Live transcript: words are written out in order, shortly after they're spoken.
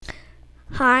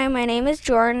Hi, my name is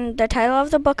Jordan. The title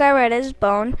of the book I read is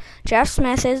Bone. Jeff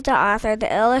Smith is the author.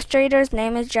 The illustrator's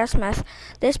name is Jeff Smith.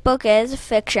 This book is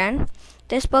fiction.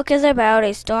 This book is about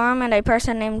a storm and a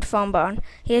person named Fonebone.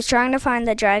 He is trying to find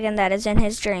the dragon that is in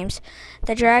his dreams.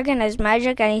 The dragon is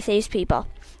magic and he saves people.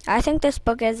 I think this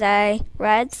book is a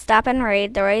read, stop, and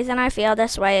read. The reason I feel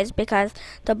this way is because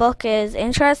the book is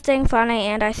interesting, funny,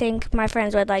 and I think my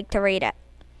friends would like to read it.